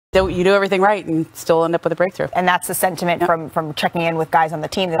you do everything right and still end up with a breakthrough. And that's the sentiment from checking in with guys on the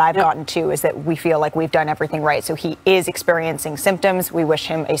team that I've gotten to, is that we feel like we've done everything right. So he is experiencing symptoms. We wish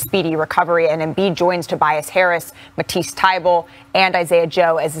him a speedy recovery. And Embiid joins Tobias Harris, Matisse Thybulle, and Isaiah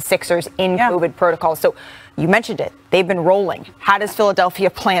Joe as the Sixers in COVID protocol. So you mentioned it. They've been rolling. How does Philadelphia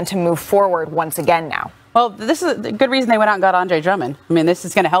plan to move forward once again now? Well, this is a good reason they went out and got Andre Drummond. I mean, this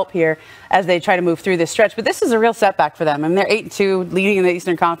is going to help here as they try to move through this stretch. But this is a real setback for them. I mean, they're 8-2, leading in the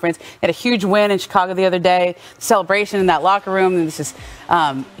Eastern Conference. They had a huge win in Chicago the other day. Celebration in that locker room. And this is,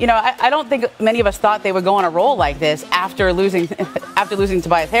 I don't think many of us thought they would go on a roll like this after losing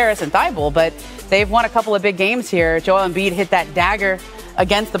Tobias Harris and Thybulle. But they've won a couple of big games here. Joel Embiid hit that dagger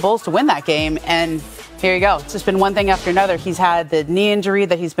against the Bulls to win that game, and here you go. It's just been one thing after another. He's had the knee injury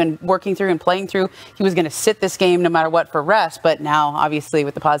that he's been working through and playing through. He was going to sit this game no matter what for rest, but now, obviously,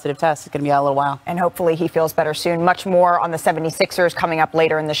 with the positive test, it's going to be out a little while. And hopefully he feels better soon. Much more on the 76ers coming up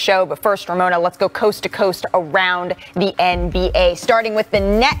later in the show. But first, Ramona, let's go coast to coast around the NBA, starting with the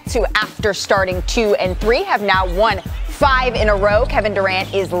Nets, who, after starting 2 and 3, have now won 5 in a row. Kevin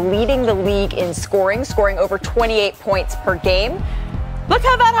Durant is leading the league in scoring over 28 points per game. Look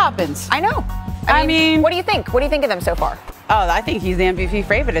how that happens. I know. I mean, what do you think? What do you think of them so far? Oh, I think he's the MVP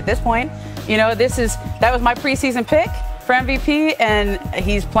favorite at this point. You know, that was my preseason pick for MVP, and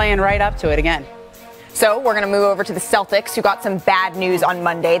he's playing right up to it again. So we're going to move over to the Celtics, who got some bad news on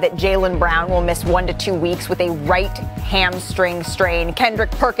Monday that Jaylen Brown will miss 1 to 2 weeks with a right hamstring strain. Kendrick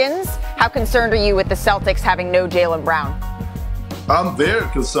Perkins, how concerned are you with the Celtics having no Jaylen Brown? I'm very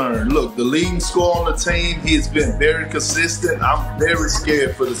concerned. Look, the leading scorer on the team, he's been very consistent. I'm very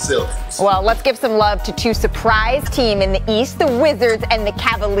scared for the Celtics. Well, let's give some love to 2 surprise teams in the East, the Wizards and the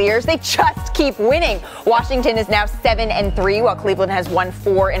Cavaliers. They just keep winning. Washington is now 7-3, while Cleveland has won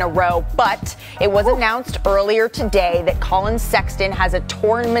 4 in a row. But it was announced earlier today that Colin Sexton has a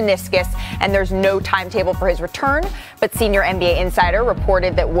torn meniscus, and there's no timetable for his return. But senior NBA insider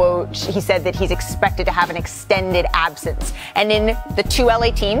reported that he said that he's expected to have an extended absence. And in the 2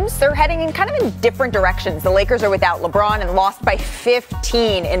 LA teams, they're heading in kind of in different directions. The Lakers are without LeBron and lost by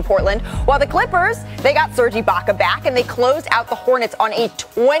 15 in Portland, while the Clippers, they got Serge Ibaka back, and they closed out the Hornets on a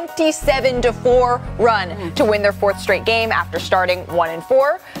 27-4 run to win their 4th straight game after starting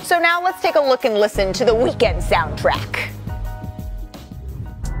 1-4. So now let's take a look and listen to the weekend soundtrack.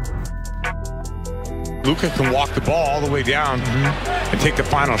 Luka can walk the ball all the way down and take the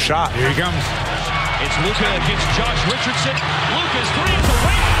final shot. Here he comes. It's Luka against Josh Richardson. Luka's 3 is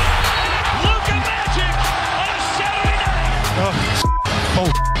away. Luka Magic on a Saturday night.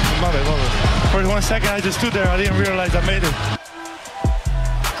 Love it. For 1 second, I just stood there. I didn't realize I made it.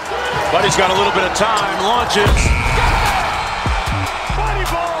 But he's got a little bit of time. Launches. Body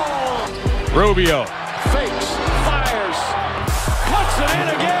ball. Rubio. Fakes. Fires. Puts it in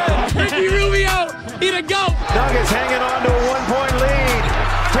again. Ricky Rubio. He to go. Nuggets hanging on to a 1-point lead.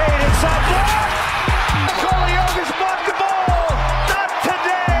 Tate inside there.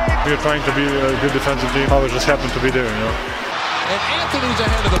 We are trying to be a good defensive team. I just happened to be there, you know. And Anthony's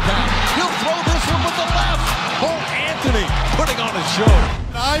ahead of the pack. He'll throw this one with the left. Oh, Anthony putting on a show.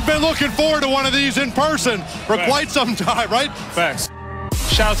 I've been looking forward to one of these in person for quite some time, right? Facts.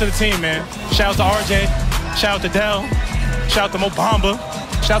 Shout out to the team, man. Shout out to RJ. Shout out to Dell. Shout out to Mo Bamba.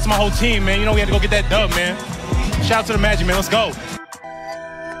 Shout out to my whole team, man. You know we had to go get that dub, man. Shout out to the Magic, man. Let's go.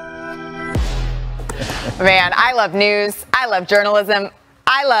 Man, I love news. I love journalism.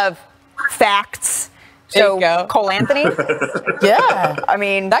 I love facts. So, Cole Anthony? Yeah. I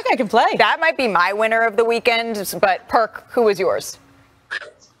mean, that guy can play. That might be my winner of the weekend. But, Perk, who was yours?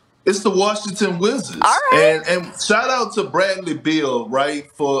 It's the Washington Wizards. All right. And shout out to Bradley Beal, right?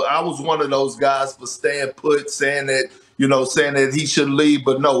 I was one of those guys for staying put, saying that he should leave,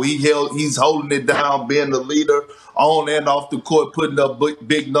 but no, he's holding it down, being the leader on and off the court, putting up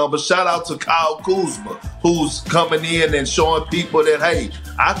big numbers. Shout out to Kyle Kuzma, who's coming in and showing people that, hey,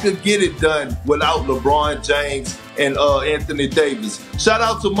 I could get it done without LeBron James and Anthony Davis. Shout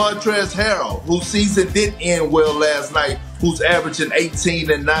out to Montrezl Harrell, whose season didn't end well last night, who's averaging 18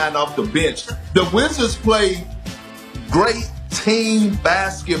 and 9 off the bench. The Wizards play great team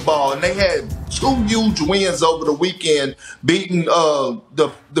basketball, and they had 2 huge wins over the weekend, beating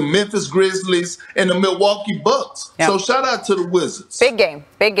the Memphis Grizzlies and the Milwaukee Bucks. Yep. So shout out to the Wizards. Big game,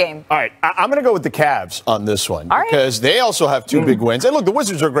 big game. All right, I'm going to go with the Cavs on this one, all right, because they also have 2 big wins. And look, the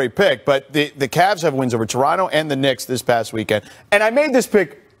Wizards are a great pick, but the Cavs have wins over Toronto and the Knicks this past weekend. And I made this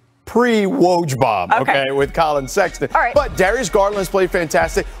pick pre-Woj bomb, Okay. with Colin Sexton. All right. But Darius Garland's played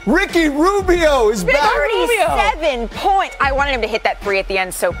fantastic. Ricky Rubio is back. 37 points. I wanted him to hit that 3 at the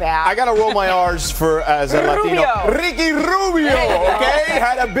end so bad. I got to roll my R's as a Latino. Ricky Rubio,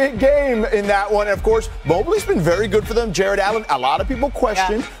 had a big game in that one. And of course, Mobley's been very good for them. Jared Allen, a lot of people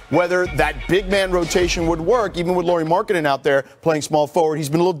questioned whether that big man rotation would work, even with Lauri Markkanen out there playing small forward. He's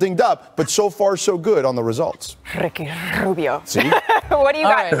been a little dinged up, but so far so good on the results. Ricky Rubio. See? What do you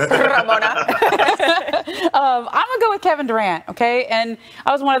got, Ramona? I'm going to go with Kevin Durant, okay? And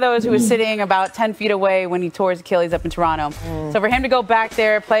I was one of those who was sitting about 10 feet away when he tore his Achilles up in Toronto. So for him to go back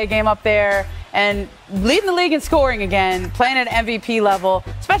there, play a game up there, and leading the league in scoring again, playing at MVP level,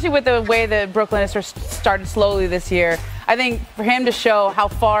 especially with the way that Brooklyn has started slowly this year, I think for him to show how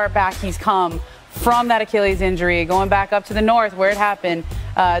far back he's come from that Achilles injury, going back up to the north where it happened,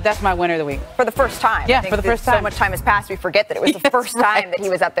 that's my winner of the week. For the first time. Yeah, for the first time. So much time has passed, we forget that it was the first time that he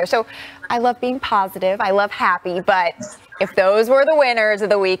was up there. So I love being positive. I love happy. But if those were the winners of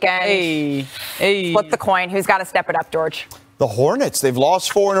the weekend, flip the coin. Who's got to step it up, George? The Hornets, they've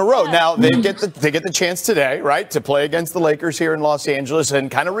lost 4 in a row. Now, they get the chance today, right, to play against the Lakers here in Los Angeles and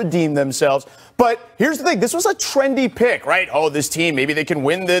kind of redeem themselves. But here's the thing. This was a trendy pick, right? Oh, this team, maybe they can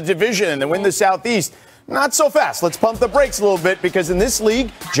win the division and then win the Southeast. Not so fast. Let's pump the brakes a little bit because in this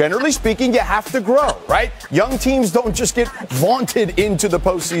league, generally speaking, you have to grow, right? Young teams don't just get vaunted into the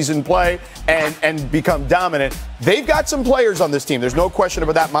postseason play and become dominant. They've got some players on this team. There's no question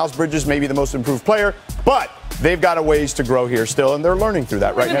about that. Miles Bridges may be the most improved player, but they've got a ways to grow here still, and they're learning through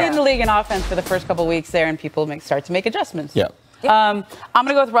that right now. They're in the league in offense for the first couple of weeks there, and people start to make adjustments. Yeah. I'm going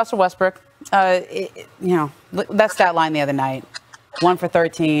to go with Russell Westbrook. That stat line the other night, 1 for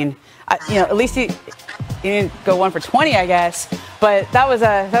 13. At least he didn't go 1 for 20, I guess. But that was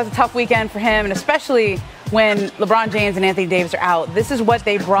a tough weekend for him, and especially when LeBron James and Anthony Davis are out. This is what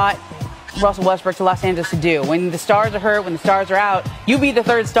they brought Russell Westbrook to Los Angeles to do. When the stars are hurt, when the stars are out, you be the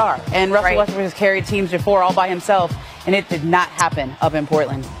third star. And Russell Westbrook has carried teams before all by himself, and it did not happen up in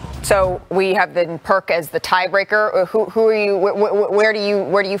Portland. So we have the Perk as the tiebreaker. Who are you?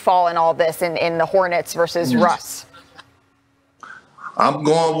 Where do you fall in all this in the Hornets versus Russ? I'm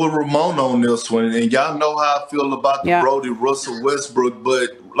going with Ramona on this one, and y'all know how I feel about the Brody Russell Westbrook. But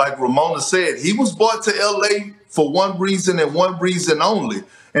like Ramona said, he was brought to LA for one reason and one reason only,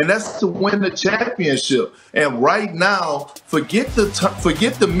 and that's to win the championship. And right now, forget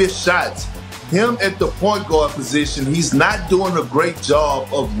the missed shots. Him at the point guard position, he's not doing a great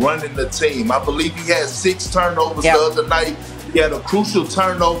job of running the team. I believe he had 6 turnovers the other night. He had a crucial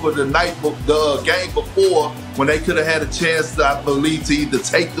turnover the game before when they could have had a chance, I believe, to either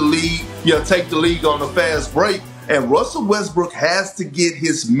take the lead on a fast break. And Russell Westbrook has to get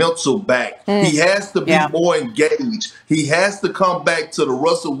his mental back. He has to be more engaged. He has to come back to the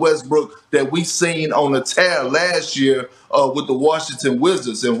Russell Westbrook that we seen on the tear last year with the Washington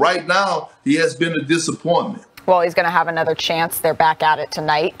Wizards. And right now, he has been a disappointment. Well, he's going to have another chance. They're back at it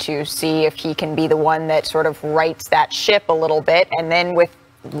tonight to see if he can be the one that sort of rights that ship a little bit. And then with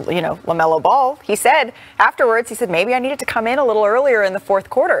LaMelo Ball, he said afterwards, maybe I needed to come in a little earlier in the fourth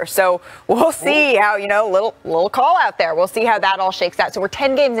quarter. So we'll see how, little call out there. We'll see how that all shakes out. So we're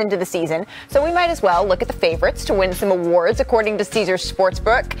 10 games into the season. So we might as well look at the favorites to win some awards. According to Caesars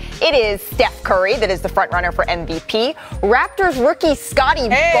Sportsbook, it is Steph Curry that is the front runner for MVP. Raptors rookie Scotty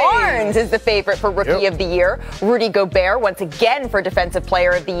Barnes is the favorite for Rookie of the Year. Rudy Gobert once again for Defensive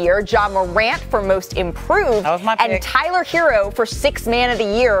Player of the Year. Ja Morant for Most Improved. That was my pick. And Tyler Hero for Sixth Man of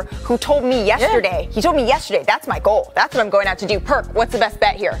the Year, who told me yesterday, that's my goal. That's what I'm going out to do. Perk, what's the best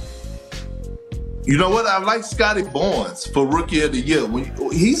bet here? You know what? I like Scotty Barnes for Rookie of the Year.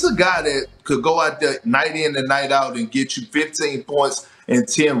 He's a guy that could go out there night in and night out and get you 15 points and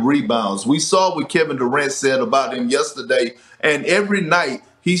 10 rebounds. We saw what Kevin Durant said about him yesterday, and every night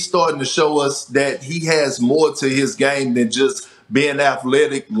he's starting to show us that he has more to his game than just being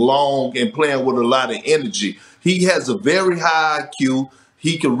athletic, long, and playing with a lot of energy. He has a very high IQ.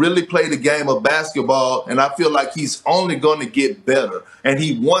 He can really play the game of basketball, and I feel like he's only going to get better, and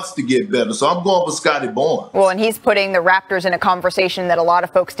he wants to get better. So I'm going with Scotty Barnes. Well, and he's putting the Raptors in a conversation that a lot of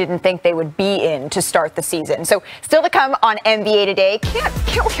folks didn't think they would be in to start the season. So still to come on NBA Today.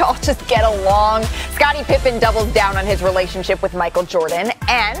 Can't we all just get along? Scottie Pippen doubles down on his relationship with Michael Jordan.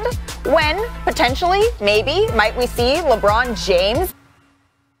 And when, potentially, maybe, might we see LeBron James?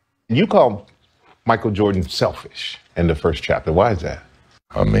 You call Michael Jordan selfish in the first chapter. Why is that?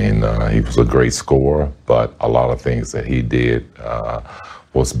 I mean, he was a great scorer, but a lot of things that he did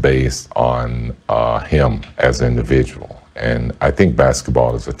was based on him as an individual. And I think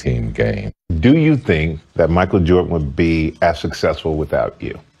basketball is a team game. Do you think that Michael Jordan would be as successful without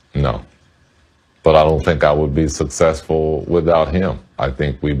you? No. But I don't think I would be successful without him. I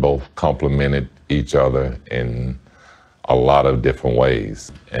think we both complemented each other in a lot of different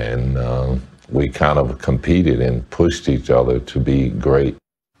ways. And we kind of competed and pushed each other to be great.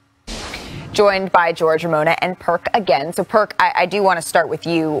 Joined by George, Ramona, and Perk again. So, Perk, I do want to start with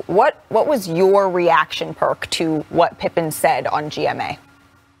you. What was your reaction, Perk, to what Pippen said on GMA?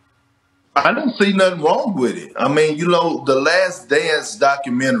 I didn't see nothing wrong with it. I mean, you know, the Last Dance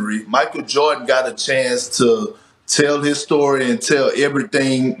documentary, Michael Jordan got a chance to tell his story and tell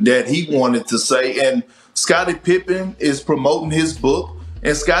everything that he wanted to say. And Scottie Pippen is promoting his book,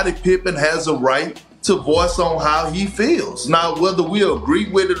 and Scottie Pippen has a right to voice on how he feels. Now, whether we agree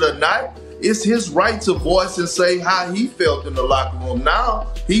with it or not, it's his right to voice and say how he felt in the locker room.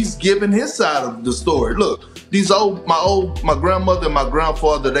 Now, he's giving his side of the story. Look, my grandmother and my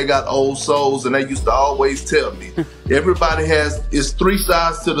grandfather, they got old souls, and they used to always tell me, everybody it's three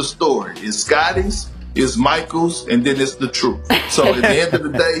sides to the story. It's Scotty's, it's Michael's, and then it's the truth. So at the end of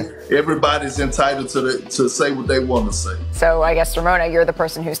the day, everybody's entitled to say what they want to say. So I guess, Ramona, you're the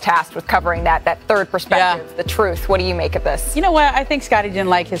person who's tasked with covering that third perspective, the truth. What do you make of this? You know what? I think Scotty didn't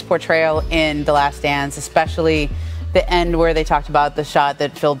like his portrayal in The Last Dance, especially the end where they talked about the shot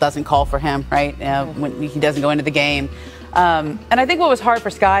that Phil doesn't call for him, right? When he doesn't go into the game. And I think what was hard for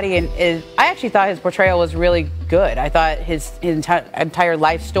Scotty is I actually thought his portrayal was really good. I thought his entire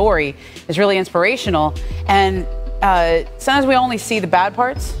life story is really inspirational. And sometimes we only see the bad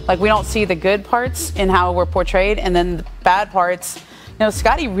parts. Like, we don't see the good parts in how we're portrayed. And then the bad parts, you know,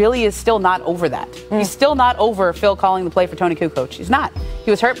 Scotty really is still not over that. He's still not over Phil calling the play for Tony Kukoc. He's not.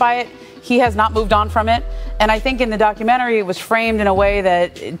 He was hurt by it. He has not moved on from it. And I think in the documentary, it was framed in a way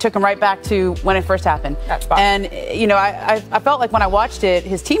that it took him right back to when it first happened. And, you know, I felt like when I watched it,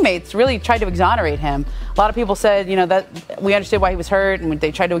 his teammates really tried to exonerate him. A lot of people said, you know, that we understood why he was hurt and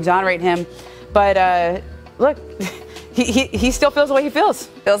they tried to exonerate him. But look, he still feels the way he feels.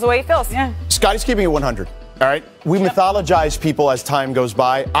 Feels the way he feels. Yeah. Scotty's keeping it 100. All right. We mythologize people as time goes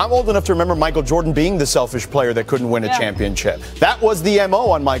by. I'm old enough to remember Michael Jordan being the selfish player that couldn't win a championship. That was the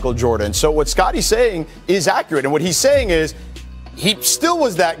MO on Michael Jordan. So what Scotty's saying is accurate. And what he's saying is he still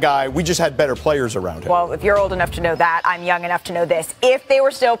was that guy. We just had better players around him. Well, if you're old enough to know that, I'm young enough to know this. If they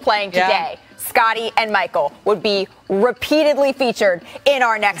were still playing today, Scotty and Michael would be repeatedly featured in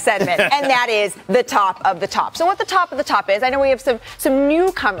our next segment, and that is the top of the top. So what the top of the top is, I know we have some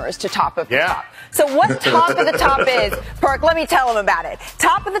newcomers to top of the top. So what top of the top is, Perk, let me tell them about it.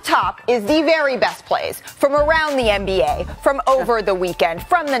 Top of the top is the very best plays from around the NBA, from over the weekend,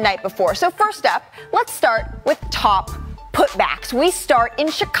 from the night before. So first up, let's start with top putbacks. We start in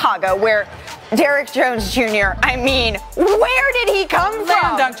Chicago, where Derrick Jones Jr., I mean, where did he come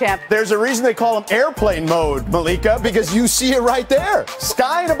from? Dunk champ. There's a reason they call him airplane mode, Malika, because you see it right there.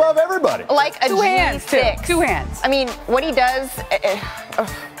 Sky and above everybody. Like a Two hands, G6. Two hands. I mean, what he does,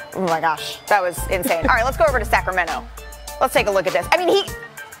 oh my gosh, that was insane. All right, let's go over to Sacramento. Let's take a look at this. I mean,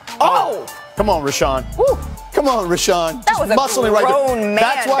 Come on, Rashawn. Woo. Come on, Rashawn. That was a muscling right grown there. man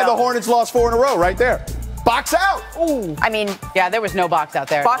That's why the going. Hornets lost 4 in a row right there. Box out. Ooh. I mean, yeah, there was no box out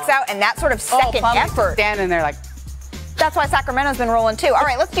there. Box out and that sort of second effort. Standing there like. That's why Sacramento's been rolling too. All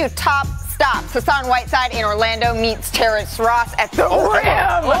right, let's do top stops. Hassan Whiteside in Orlando meets Terrence Ross at the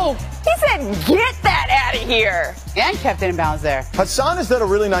rim. He said, get that out of here. And kept it in bounds there. Hassan has done a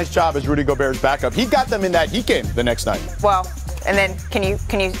really nice job as Rudy Gobert's backup. He got them in that Heat game the next night. Well, and then can you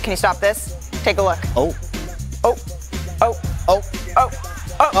stop this? Take a look. Come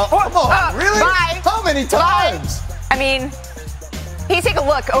on, really? Bye. How many times? Bye. I mean, he take a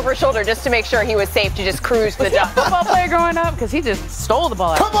look over his shoulder just to make sure he was safe to just cruise the dunk. Football player growing up because he just stole the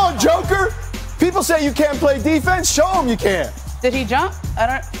ball. Come on, Joker. People say you can't play defense. Show them you can. Did he jump?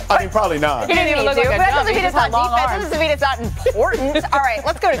 I mean, probably not. He didn't even look like a jump. that doesn't He mean it's just not had long defense. That doesn't mean it's not important. All right,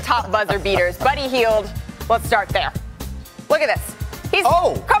 let's go to top buzzer beaters. Buddy Hield. Let's start there. Look at this. He's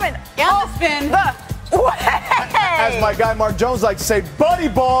coming off spin. As my guy Mark Jones likes to say, buddy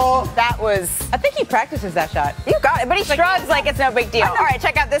ball. That was. I think he practices that shot. You got it, but he shrugs like it's no big deal. All right,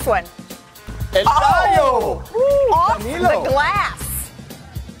 check out this one. Off the glass.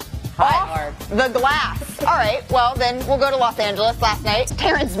 Off the glass. All right, well, then we'll go to Los Angeles last night.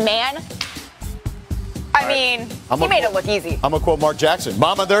 Terrence Mann. I mean, he made it look easy. I'm going to quote Mark Jackson.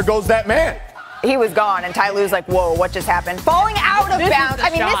 Mama, there goes that man. He was gone, and Ty Lue's like, whoa, what just happened? Falling out of bounds. I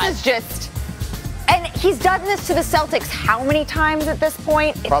mean, this is just. And he's done this to the Celtics how many times at this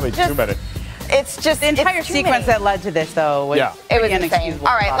point? It's Probably just, 2 minutes. It's just the entire sequence that led to this, though, was it was insane.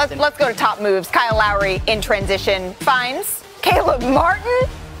 All right, let's go to top moves. Kyle Lowry in transition finds Caleb Martin.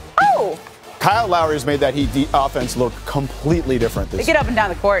 Oh, Kyle Lowry has made that Heat offense look completely different this They get up and down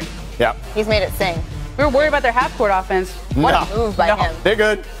the court. Yeah. He's made it sing. We were worried about their half-court offense. What a move by him. They're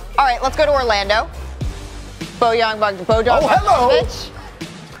good. All right, let's go to Orlando. Bojan Bogdanovic.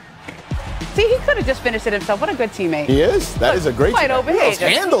 See, he could have just finished it himself. What a good teammate. He is. That is a great Wide teammate. open. Those He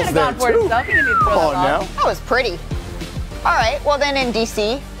handles could've there, gone for it too. himself. He didn't need to throw Come on that now. off. That was pretty. All right, well then in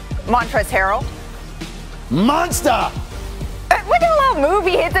D.C., Montrezl Harrell. Monster! Look at the little move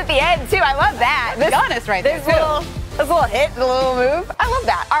he hits at the end, too. I love that. That's Giannis right there, too. This little hit, the little move. I love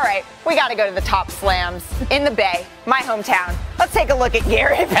that. All right, we got to go to the top slams in the Bay, my hometown. Let's take a look at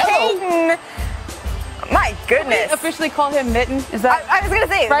Gary Payton. My goodness. We officially call him Mitten. Is that? I was going to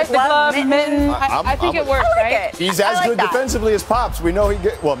say, right? The glove, Mitten. I think it works, I like right? it. He's as good defensively as Pops. We know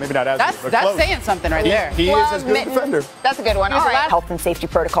well, maybe not as good, but That's close. saying something right there. He is as good a defender. That's a good one. All right. Health and safety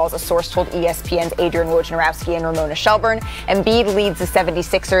protocols. A source told ESPN's Adrian Wojnarowski and Ramona Shelburne. Embiid leads the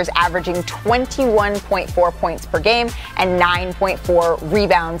 76ers, averaging 21.4 points per game and 9.4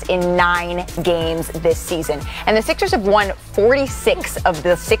 rebounds in 9 games this season. And the Sixers have won 46 of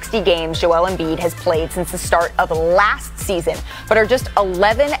the 60 games Joel Embiid has played since the start of last season, but are just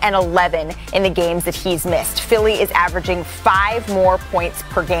 11-11 in the games that he's missed. Philly is averaging 5 more points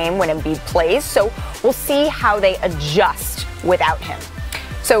per game when Embiid plays, so we'll see how they adjust without him.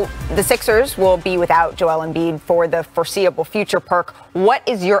 So the Sixers will be without Joel Embiid for the foreseeable future. Perk, what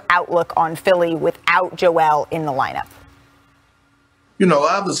is your outlook on Philly without Joel in the lineup? You know,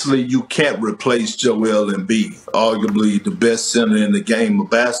 obviously you can't replace Joel Embiid, arguably the best center in the game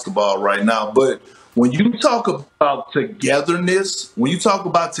of basketball right now. But when you talk about togetherness, chemistry,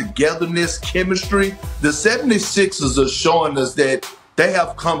 the 76ers are showing us that they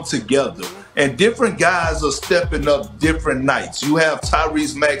have come together. And different guys are stepping up different nights. You have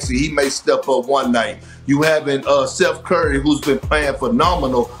Tyrese Maxey, he may step up one night. You have Steph Curry, who's been playing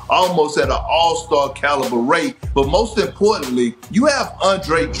phenomenal, almost at an all-star caliber rate. But most importantly, you have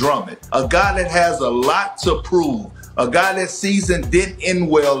Andre Drummond, a guy that has a lot to prove. A guy that season didn't end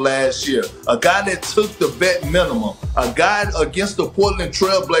well last year. A guy that took the vet minimum. A guy against the Portland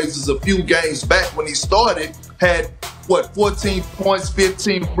Trailblazers a few games back when he started had, 14 points,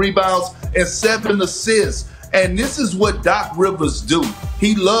 15 rebounds, and 7 assists. And this is what Doc Rivers do.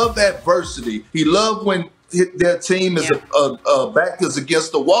 He loved adversity. He loved when their team is back is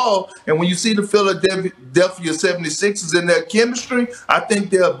against the wall. And when you see the Philadelphia 76ers in their chemistry, I think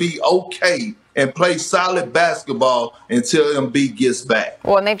they'll be okay and play solid basketball until Embiid gets back.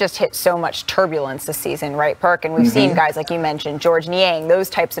 Well, and they've just hit so much turbulence this season, right, Perk? And we've seen guys like you mentioned, George Niang, those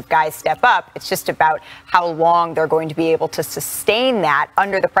types of guys step up. It's just about how long they're going to be able to sustain that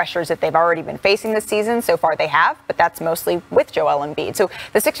under the pressures that they've already been facing this season. So far they have, but that's mostly with Joel Embiid. So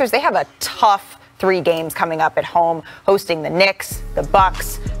the Sixers, they have a tough 3 games coming up at home, hosting the Knicks, the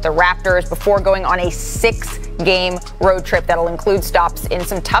Bucks, the Raptors, before going on a 6-game road trip that'll include stops in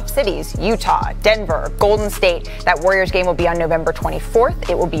some tough cities: Utah, Denver, Golden State. That Warriors game will be on November 24th.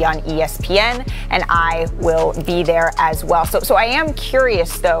 It will be on ESPN, and I will be there as well. So I am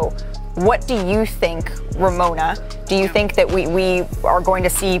curious, though, what do you think, Ramona? Do you think that we are going to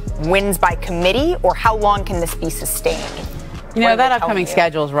see wins by committee, or how long can this be sustained? You know, that upcoming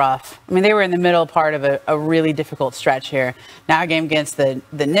schedule is rough. I mean, they were in the middle part of a really difficult stretch here. Now a game against the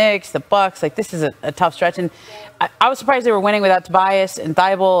Knicks, the Bucks. Like, this is a tough stretch. And I was surprised they were winning without Tobias and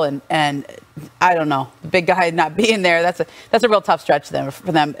Thibault and I don't know, the big guy not being there. That's a real tough stretch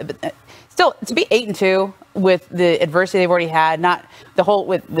for them. But still, to be 8-2 with the adversity they've already had, not the whole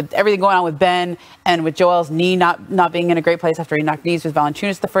with everything going on with Ben and with Joel's knee not being in a great place after he knocked knees with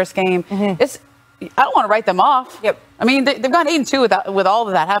Valanciunas the first game. I don't want to write them off. Yep. I mean, they've gone 8-2 with all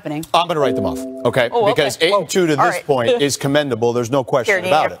of that happening. I'm going to write them off, okay? Because 8-2 to this point is commendable. There's no question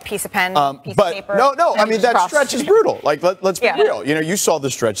about it. Piece of pen, piece of paper. No. I mean, that stretch is brutal. Like, let's be real. You know, you saw the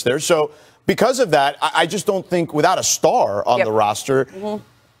stretch there. So because of that, I just don't think without a star on the roster,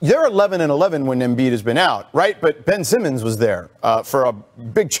 they're 11-11 when Embiid has been out, right? But Ben Simmons was there for a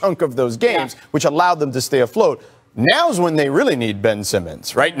big chunk of those games, which allowed them to stay afloat. Now's when they really need Ben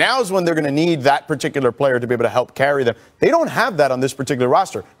Simmons, right? Now's when they're going to need that particular player to be able to help carry them. They don't have that on this particular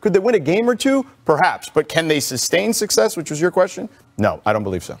roster. Could they win a game or two? Perhaps. But can they sustain success, which was your question? No, I don't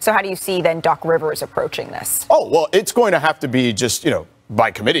believe so. So how do you see then Doc Rivers approaching this? Oh, well, it's going to have to be just, by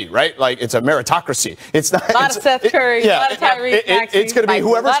committee, right? Like, it's a meritocracy. It's not. A lot of Seth Curry, a lot of Tyrese Maxey. It's going to be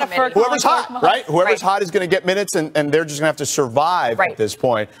whoever's hot, right? Whoever's hot is going to get minutes, and they're just going to have to survive at this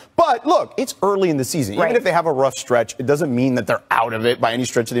point. But look, it's early in the season. Even if they have a rough stretch, it doesn't mean that they're out of it by any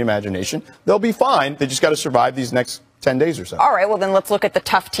stretch of the imagination. They'll be fine. They just got to survive these next 10 days or so. All right, well, then let's look at the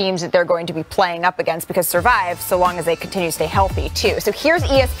tough teams that they're going to be playing up against, because survive so long as they continue to stay healthy, too. So here's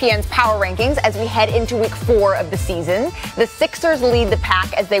ESPN's power rankings as we head into week 4 of the season. The Sixers lead the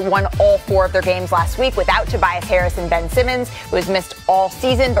pack as they won all 4 of their games last week without Tobias Harris and Ben Simmons, who has missed all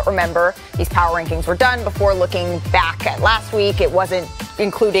season. But remember, these power rankings were done before looking back at last week. It wasn't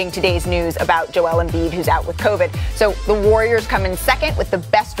including today's news about Joel Embiid, who's out with COVID. So the Warriors come in second with the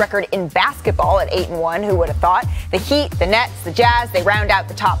best record in basketball at 8-1. Who would have thought? The Heat, the Nets, the Jazz, they round out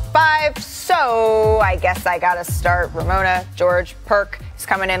the top 5. So I guess I got to start Ramona, George, Perk. He's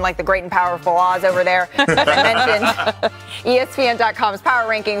coming in like the great and powerful Oz over there. As I mentioned, ESPN.com's power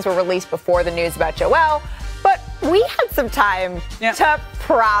rankings were released before the news about Joel. But we had some time to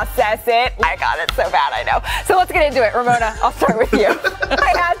process it. I got it so bad, I know. So let's get into it. Ramona, I'll start with you.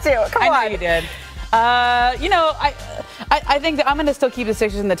 I had to. Come on. I know you did. I think that I'm going to still keep the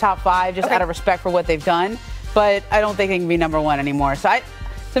Sixers in the top 5 just out of respect for what they've done. But I don't think they can be number 1 anymore. So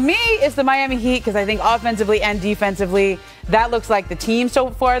to me, it's the Miami Heat because I think offensively and defensively, that looks like the team so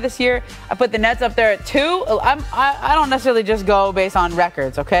far this year. I put the Nets up there at 2. I don't necessarily just go based on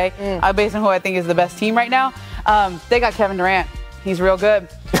records, okay? I base on who I think is the best team right now. They got Kevin Durant. He's real good.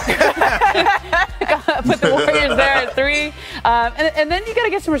 Put the Warriors there at 3. And then you got to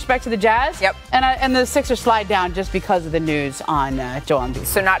get some respect to the Jazz. Yep. And the Sixers slide down just because of the news on Joel Embiid.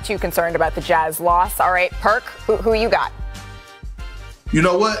 So not too concerned about the Jazz loss. All right, Perk, who you got? You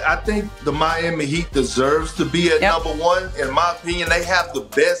know what? I think the Miami Heat deserves to be at number 1. In my opinion, they have the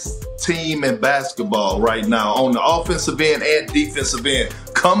best team in basketball right now on the offensive end and defensive end.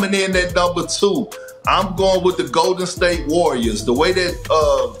 Coming in at number 2, I'm going with the Golden State Warriors. The way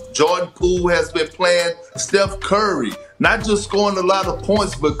that Jordan Poole has been playing, Steph Curry, not just scoring a lot of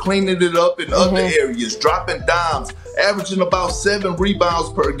points, but cleaning it up in other areas, dropping dimes, averaging about 7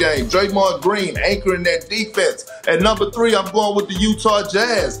 rebounds per game. Draymond Green anchoring that defense. At number 3, I'm going with the Utah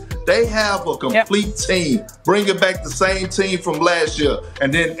Jazz. They have a complete team, bringing back the same team from last year.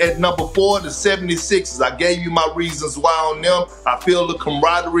 And then at number 4, the 76ers. I gave you my reasons why on them. I feel the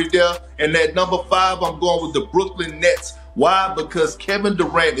camaraderie there. And at number 5, I'm going with the Brooklyn Nets. Why? Because Kevin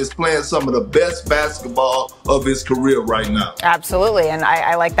Durant is playing some of the best basketball of his career right now. Absolutely, and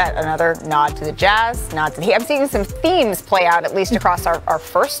I like that. Another nod to the Jazz, nod to the Heat. I'm seeing some themes play out, at least across our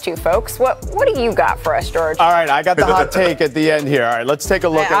first 2 folks. What do you got for us, George? All right, I got the hot take at the end here. All right, let's take a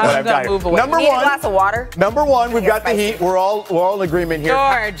look at what I've got here. Number 1, a glass of water. Number 1, we've got the Heat. We're all in agreement here.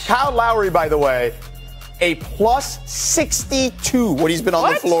 George. Kyle Lowry, by the way, a plus 62 when he's been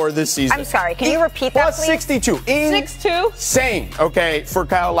on the floor this season. I'm sorry, can you repeat that, please? Plus 62. 6'2"? Insane, okay, for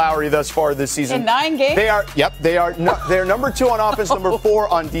Kyle Lowry thus far this season. In 9 games? They're number 2 on offense, number 4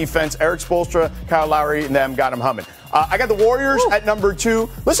 on defense. Eric Spoelstra, Kyle Lowry, and them got him humming. I got the Warriors at number 2.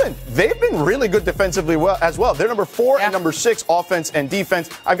 Listen, they've been really good defensively as well. They're number 4 and number 6 offense and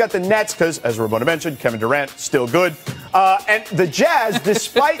defense. I've got the Nets because, as Ramona mentioned, Kevin Durant, still good. And the Jazz,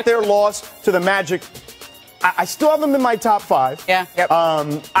 despite their loss to the Magic, I still have them in my top 5. Yeah. Yep.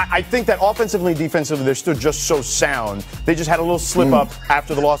 I think that offensively, defensively, they're still just so sound. They just had a little slip up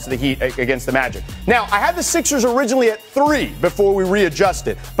after the loss to the Heat against the Magic. Now, I had the Sixers originally at 3 before we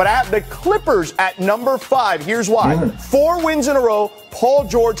readjusted, but I have the Clippers at number 5. Here's why. 4 wins in a row. Paul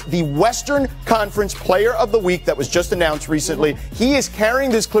George, the Western Conference Player of the Week that was just announced recently. He is carrying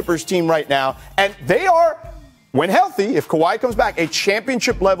this Clippers team right now, and they are, when healthy, if Kawhi comes back, a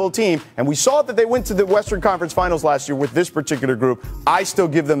championship-level team. And we saw that they went to the Western Conference Finals last year with this particular group. I still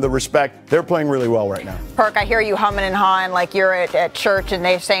give them the respect. They're playing really well right now. Perk, I hear you humming and hawing like you're at church and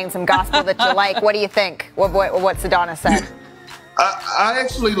they're saying some gospel that you like. What do you think? What Sedona said? I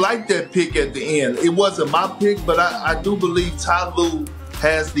actually like that pick at the end. It wasn't my pick, but I do believe Ty Lue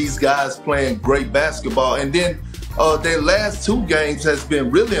has these guys playing great basketball. And then their last 2 games has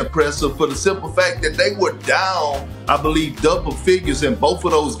been really impressive for the simple fact that they were down, I believe, double figures in both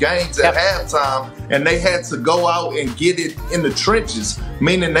of those games at halftime, and they had to go out and get it in the trenches,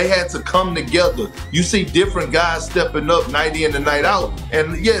 meaning they had to come together. You see different guys stepping up night in and night out,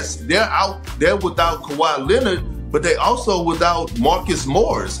 and yes, they're without Kawhi Leonard, but they also without Marcus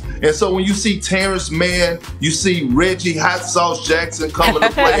Morris. And so when you see Terrence Mann, you see Reggie Hot Sauce Jackson coming to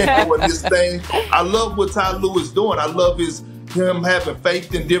play and doing this thing. I love what Ty Lue is doing. I love him having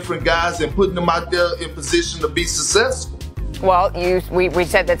faith in different guys and putting them out there in position to be successful. Well, we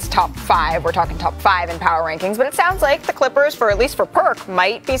said that's top 5. We're talking top 5 in power rankings, but it sounds like the Clippers, at least for Perk,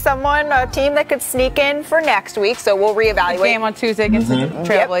 might be a team that could sneak in for next week. So we'll reevaluate. Big game on Tuesday against the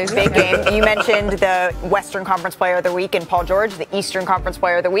Trailblazers. Big game. You mentioned the Western Conference Player of the Week in Paul George, the Eastern Conference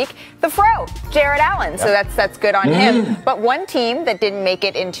Player of the Week, the Fro, Jared Allen. So that's good on him. But one team that didn't make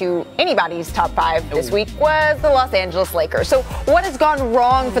it into anybody's top 5 this week was the Los Angeles Lakers. So what has gone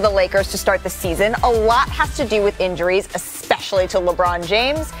wrong for the Lakers to start the season? A lot has to do with injuries, especially to LeBron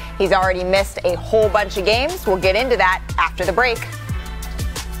James. He's already missed a whole bunch of games. We'll get into that after the break.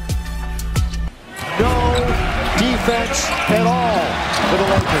 No defense at all for the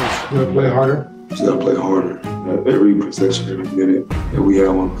Lakers. You gotta play harder. You gotta play harder. Every possession, every minute that we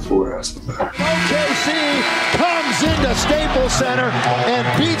have on the floor has to matter. OKC comes into Staples Center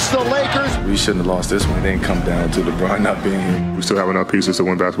and beats the Lakers. We shouldn't have lost this one. It didn't come down to LeBron not being here. We still have enough pieces to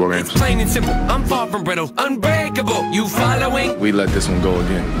win basketball games. It's plain and simple. I'm far from brittle, unbreakable. You following? We let this one go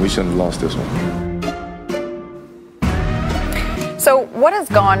again. We shouldn't have lost this one. So what has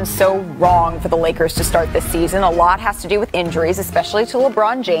gone so wrong for the Lakers to start this season? A lot has to do with injuries, especially to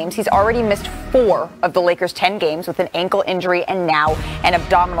LeBron James. He's already missed 4 of the Lakers' 10 games with an ankle injury and now an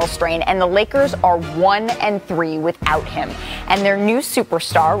abdominal strain. And the Lakers are 1-3 without him. And their new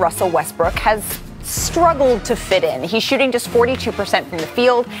superstar, Russell Westbrook, has struggled to fit in. He's shooting just 42% from the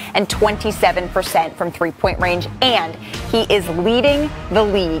field and 27% from three-point range, and he is leading the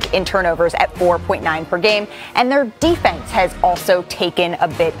league in turnovers at 4.9 per game, and their defense has also taken a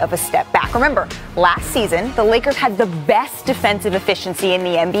bit of a step back. Remember, last season, the Lakers had the best defensive efficiency in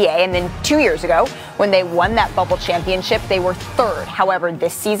the NBA, and then 2 years ago, when they won that bubble championship, they were 3rd. However,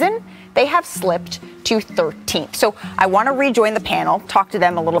 this season, they have slipped to 13th. So I want to rejoin the panel, talk to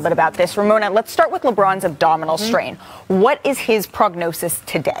them a little bit about this. Ramona, let's start with LeBron's abdominal strain. What is his prognosis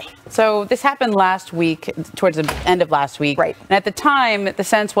today? So this happened last week, towards the end of last week. Right. And at the time, the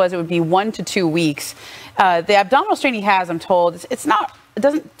sense was it would be 1 to 2 weeks. The abdominal strain he has, I'm told, it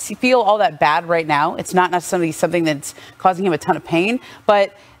doesn't feel all that bad right now. It's not necessarily something that's causing him a ton of pain,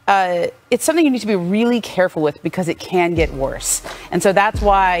 but it's something you need to be really careful with because it can get worse. And so that's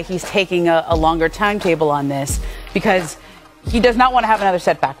why he's taking a longer timetable on this, because he does not want to have another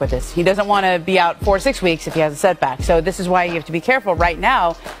setback with this. He doesn't want to be out 4 to 6 weeks if he has a setback. So this is why you have to be careful right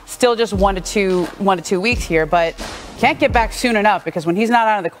now. Still just 1 to 2 weeks here, but can't get back soon enough, because when he's not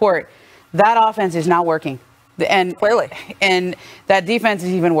out of the court, that offense is not working. And clearly, and that defense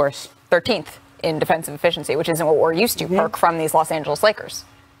is even worse. 13th in defensive efficiency, which isn't what we're used to, Perk, from these Los Angeles Lakers.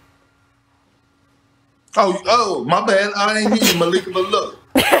 Oh, my bad. I ain't hear you, Malika, but look.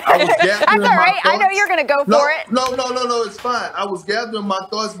 I was gathering That's all right. I know you're going to go for it. No, it's fine. I was gathering my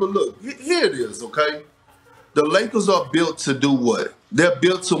thoughts, but look, here it is, okay? The Lakers are built to do what? They're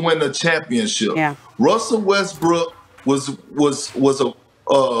built to win a championship. Yeah. Russell Westbrook was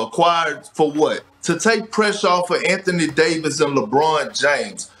acquired for what? To take pressure off of Anthony Davis and LeBron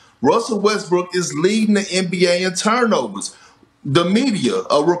James. Russell Westbrook is leading the NBA in turnovers. The media,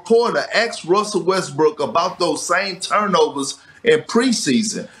 a reporter, asked Russell Westbrook about those same turnovers in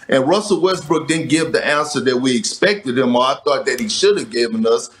preseason, and Russell Westbrook didn't give the answer that we expected him, or I thought that he should have given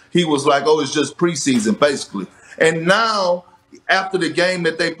us. He was like, oh, it's just preseason, basically. And now, after the game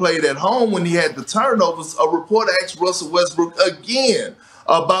that they played at home when he had the turnovers, a reporter asked Russell Westbrook again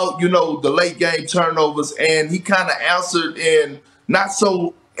about, the late game turnovers, and he kind of answered in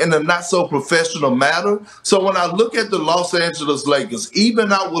a not so professional manner. So when I look at the Los Angeles Lakers, even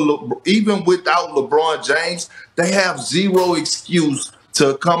without LeBron James, they have zero excuse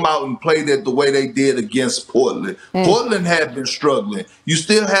to come out and play that the way they did against Portland. Portland had been struggling. You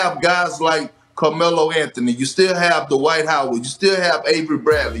still have guys like Carmelo Anthony. You still have Dwight Howard. You still have Avery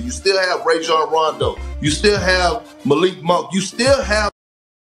Bradley. You still have Rajon Rondo. You still have Malik Monk. You still have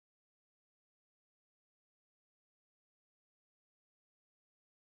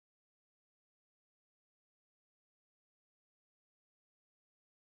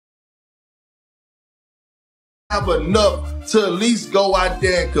enough to at least go out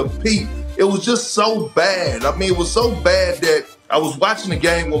there and compete. It was just so bad. I mean, it was so bad that I was watching the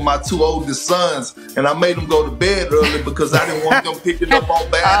game with my 2 oldest sons, and I made them go to bed early because I didn't want them picking up on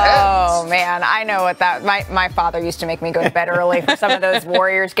bad habits. Oh, man, I know what that. My father used to make me go to bed early for some of those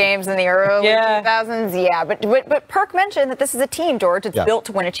Warriors games in the early 2000s. Yeah, but Perk mentioned that this is a team, George, it's built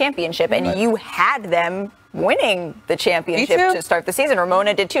to win a championship, and you had them winning the championship to start the season.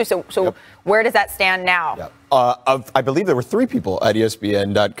 Ramona did too. So where does that stand now? I believe there were 3 people at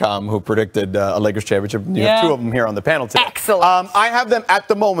ESPN.com who predicted a Lakers championship. You have 2 of them here on the panel today. Excellent. I have them at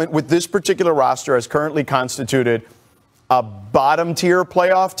the moment with this particular roster as currently constituted a bottom-tier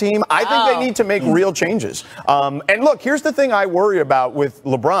playoff team. I think they need to make real changes. And look, here's the thing I worry about with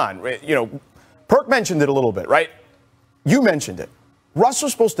LeBron. You know, Perk mentioned it a little bit, right? You mentioned it. Russ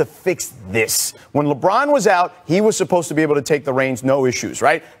was supposed to fix this. When LeBron was out, he was supposed to be able to take the reins, no issues,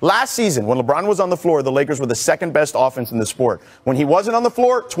 right? Last season, when LeBron was on the floor, the Lakers were the second best offense in the sport. When he wasn't on the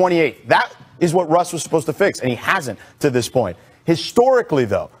floor, 28th. That is what Russ was supposed to fix, and he hasn't to this point. Historically,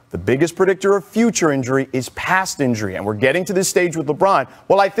 though, the biggest predictor of future injury is past injury, and we're getting to this stage with LeBron.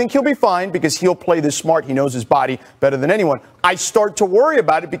 Well, I think he'll be fine because he'll play this smart. He knows his body better than anyone. I start to worry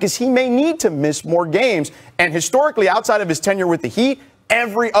about it because he may need to miss more games, and historically, outside of his tenure with the Heat,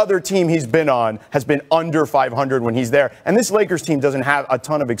 every other team he's been on has been under 500 when he's there, and this Lakers team doesn't have a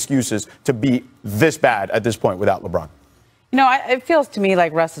ton of excuses to be this bad at this point without LeBron. You know, it feels to me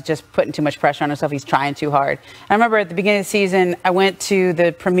like Russ is just putting too much pressure on himself. He's trying too hard. I remember at the beginning of the season, I went to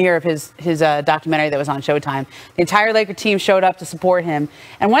the premiere of his documentary that was on Showtime. The entire Laker team showed up to support him.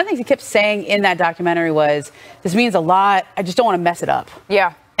 And one of the things he kept saying in that documentary was, this means a lot. I just don't want to mess it up.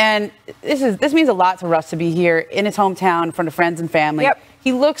 Yeah. And this means a lot to Russ to be here in his hometown in front of friends and family. Yep.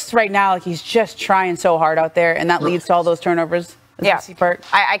 He looks right now like he's just trying so hard out there, and that leads to all those turnovers. Yeah. Perk.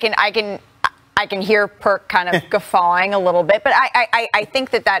 I can hear Perk kind of guffawing a little bit, but I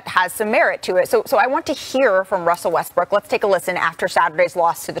think that has some merit to it. So I want to hear from Russell Westbrook. Let's take a listen after Saturday's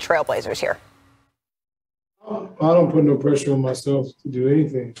loss to the Trailblazers here. I don't put no pressure on myself to do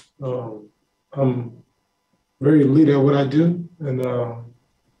anything. I'm very elite at what I do, and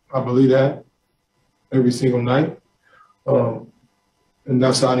I believe that every single night. And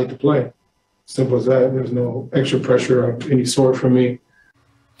that's how I need to play. Simple as that. There's no extra pressure of any sort for me.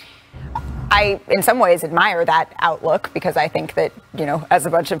 I, in some ways, admire that outlook because I think that, you know, as a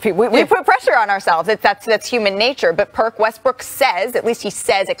bunch of people, we put pressure on ourselves. That's human nature. But Perk Westbrook says, at least he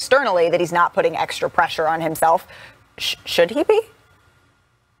says externally, that he's not putting extra pressure on himself. Should he be?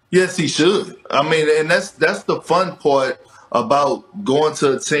 Yes, he should. I mean, and that's the fun part about going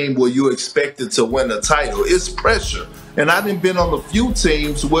to a team where you're expected to win a title. It's pressure. And I've been on a few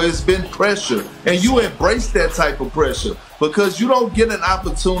teams where it's been pressure. And you embrace that type of pressure because you don't get an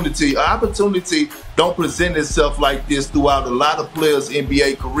opportunity. An opportunity don't present itself like this throughout a lot of players'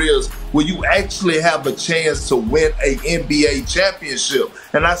 NBA careers where you actually have a chance to win a NBA championship.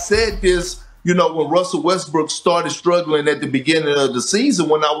 And I said this, you know, when Russell Westbrook started struggling at the beginning of the season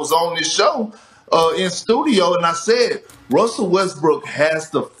when I was on this show in studio, and I said, Russell Westbrook has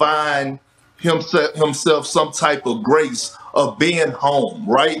to find himself some type of grace of being home,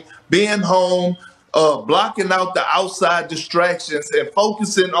 right? Being home, blocking out the outside distractions and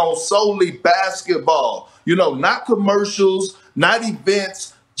focusing on solely basketball. You know, not commercials, not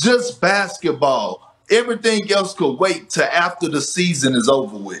events, just basketball. Everything else could wait till after the season is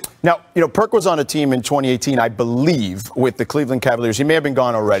over with. Now, you know, Perk was on a team in 2018, I believe, with the Cleveland Cavaliers. He may have been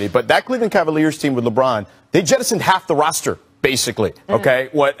gone already, but that Cleveland Cavaliers team with LeBron, they jettisoned half the roster, basically, okay,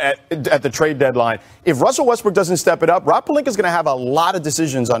 at the trade deadline. If Russell Westbrook doesn't step it up, Rob Pelinka's going to have a lot of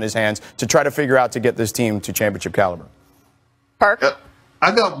decisions on his hands to try to figure out to get this team to championship caliber. Perk?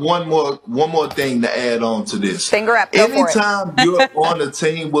 I got one more thing to add on to this. Finger up. Go for it. Anytime you're on a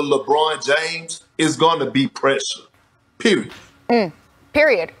team with LeBron James, it's going to be pressure. Period.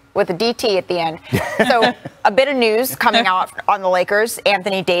 Period. With a DT at the end. So a bit of news coming out on the Lakers.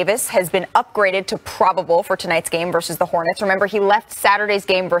 Anthony Davis has been upgraded to probable for tonight's game versus the Hornets. Remember, he left Saturday's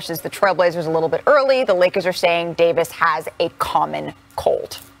game versus the Trailblazers a little bit early. The Lakers are saying Davis has a common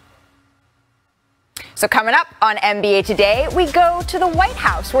cold. So coming up on NBA Today, we go to the White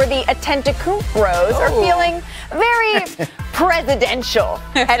House where the Antetokounmpos are feeling very presidential.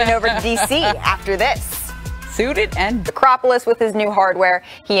 Heading over to D.C. after this. Suited and Acropolis with his new hardware.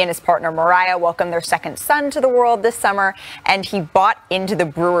 He and his partner Mariah welcomed their second son to the world this summer, and he bought into the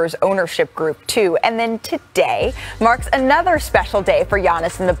Brewers ownership group too. And then today marks another special day for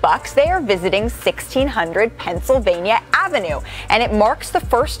Giannis and the Bucks. They are visiting 1600 Pennsylvania Avenue, and it marks the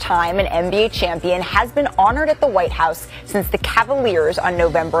first time an NBA champion has been honored at the White House since the Cavaliers on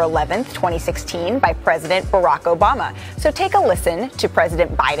November 11th, 2016 by President Barack Obama. So take a listen to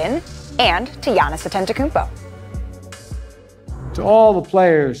President Biden and to Giannis Antetokounmpo. To all the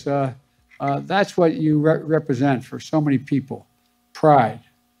players, that's what you represent for so many people. Pride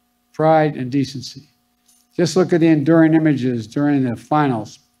and decency. Just look at the enduring images during the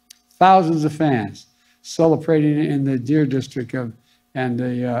finals. Thousands of fans celebrating in the Deer District and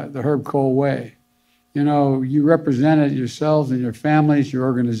the Herb Cole Way. You know, you represented yourselves and your families, your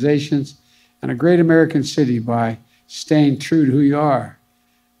organizations, and a great American city by staying true to who you are.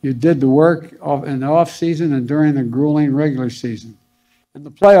 You did the work in the off-season and during the grueling regular season. In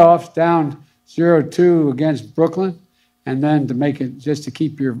the playoffs, down 0-2 against Brooklyn, and then to make it just to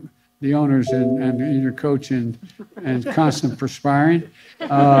keep the owners and your coach and constant perspiring.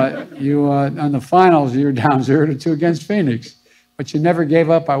 On the finals, you were down 0-2 against Phoenix, but you never gave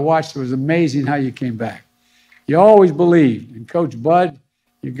up. I watched. It was amazing how you came back. You always believed. And Coach Bud,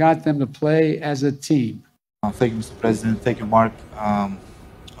 you got them to play as a team. Thank you, Mr. President. Thank you, Mark. On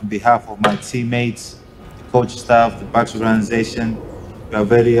behalf of my teammates, the coach staff, the Bucks organization, we are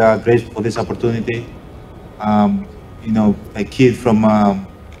very grateful for this opportunity. You know, a kid from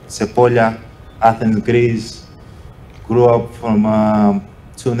Sepolia, Athens, Greece, grew up from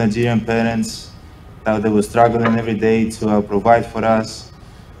two Nigerian parents that they were struggling every day to provide for us.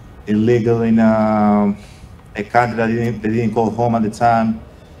 Illegal in a country that they didn't call home at the time.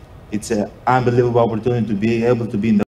 It's an unbelievable opportunity to be able to be in the